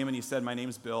asked his name, and he said, my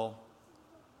name's Bill.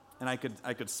 And I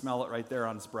could smell it right there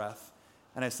on his breath.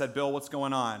 And I said, Bill, what's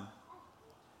going on?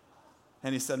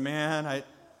 And he said, man,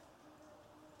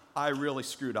 I really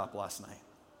screwed up last night.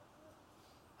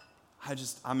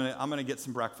 I'm gonna get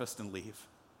some breakfast and leave.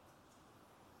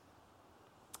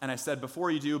 And I said,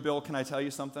 before you do, Bill, can I tell you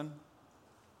something?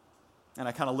 And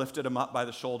I kind of lifted him up by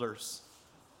the shoulders.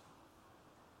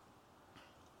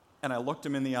 And I looked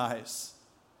him in the eyes.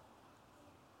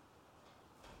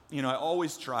 You know, I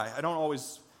always try. I don't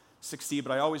always succeed,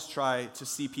 but I always try to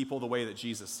see people the way that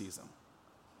Jesus sees them.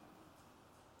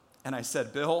 And I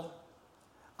said, Bill,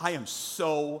 I am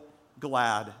so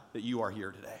glad that you are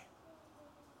here today.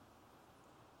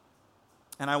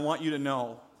 And I want you to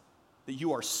know that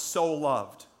you are so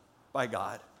loved by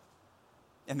God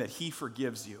and that He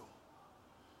forgives you.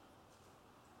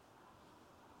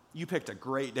 You picked a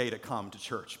great day to come to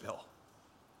church, Bill.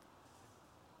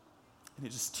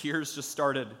 And tears just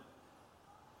started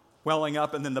welling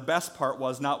up. And then the best part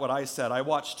was not what I said. I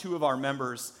watched two of our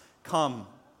members come,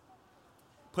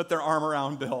 put their arm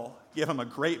around Bill, give him a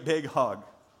great big hug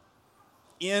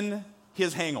in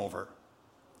his hangover,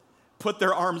 put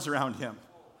their arms around him,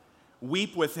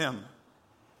 weep with him,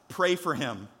 pray for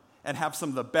him, and have some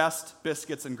of the best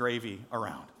biscuits and gravy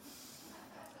around.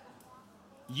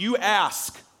 You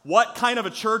ask, what kind of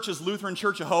a church is Lutheran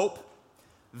Church of Hope?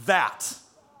 That,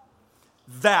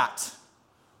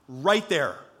 right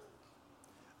there.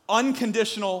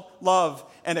 Unconditional love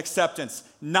and acceptance.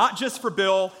 Not just for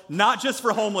Bill, not just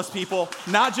for homeless people,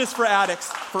 not just for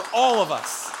addicts, for all of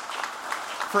us.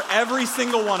 For every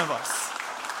single one of us.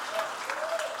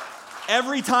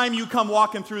 Every time you come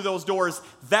walking through those doors,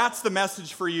 that's the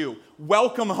message for you.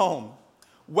 Welcome home.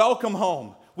 Welcome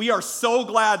home. We are so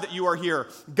glad that you are here.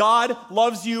 God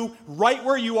loves you right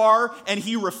where you are, and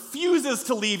He refuses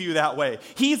to leave you that way.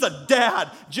 He's a dad,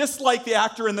 just like the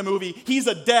actor in the movie. He's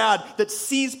a dad that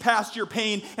sees past your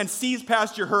pain and sees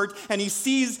past your hurt, and He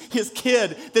sees his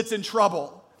kid that's in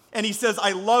trouble. And He says,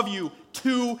 I love you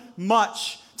too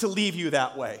much to leave you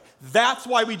that way. That's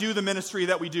why we do the ministry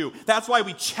that we do. That's why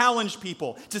we challenge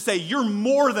people to say, you're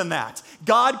more than that.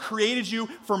 God created you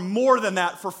for more than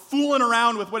that, for fooling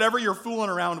around with whatever you're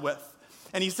fooling around with.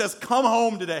 And He says, come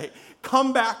home today.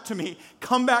 Come back to me.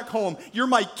 Come back home. You're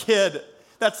my kid.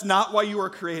 That's not why you were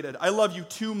created. I love you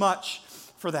too much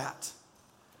for that.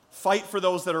 Fight for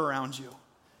those that are around you.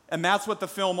 And that's what the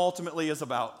film ultimately is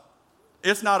about.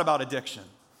 It's not about addiction.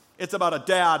 It's about a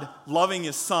dad loving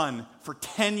his son for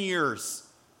 10 years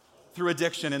through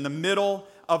addiction in the middle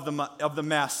of the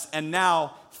mess. And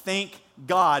now, thank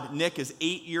God, Nick is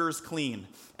 8 years clean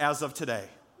as of today.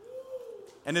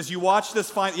 And as you watch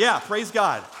this praise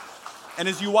God. And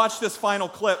as you watch this final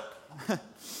clip, I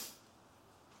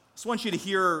just want you to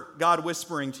hear God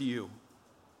whispering to you,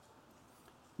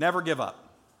 never give up.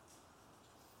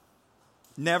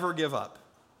 Never give up,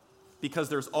 because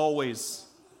there's always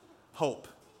hope.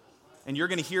 And you're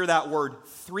going to hear that word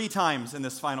 3 times in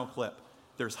this final clip.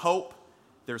 There's hope,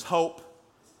 there's hope,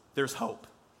 there's hope.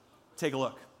 Take a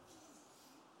look.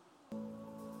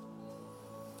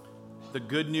 The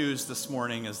good news this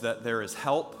morning is that there is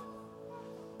help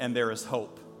and there is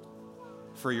hope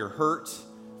for your hurt,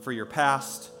 for your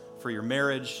past, for your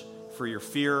marriage, for your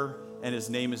fear, and his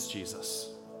name is Jesus.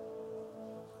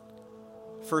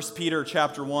 1 Peter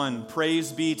chapter 1,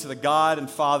 praise be to the God and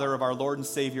Father of our Lord and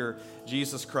Savior,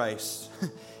 Jesus Christ.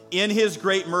 In his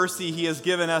great mercy, he has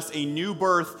given us a new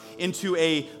birth into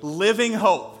a living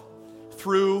hope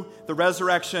through the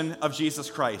resurrection of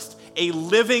Jesus Christ. A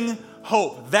living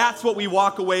hope. That's what we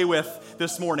walk away with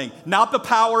this morning. Not the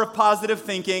power of positive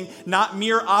thinking, not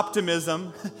mere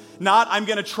optimism, not I'm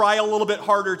going to try a little bit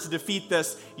harder to defeat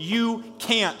this. You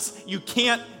can't. You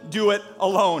can't do it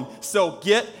alone. So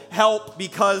get help,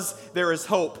 because there is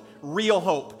hope, real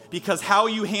hope, because how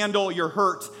you handle your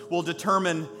hurt will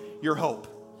determine your hope.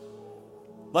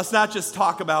 Let's not just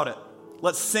talk about it.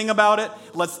 Let's sing about it.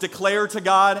 Let's declare to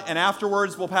God. And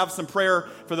afterwards, we'll have some prayer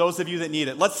for those of you that need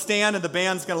it. Let's stand, and the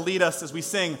band's going to lead us as we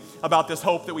sing about this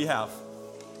hope that we have.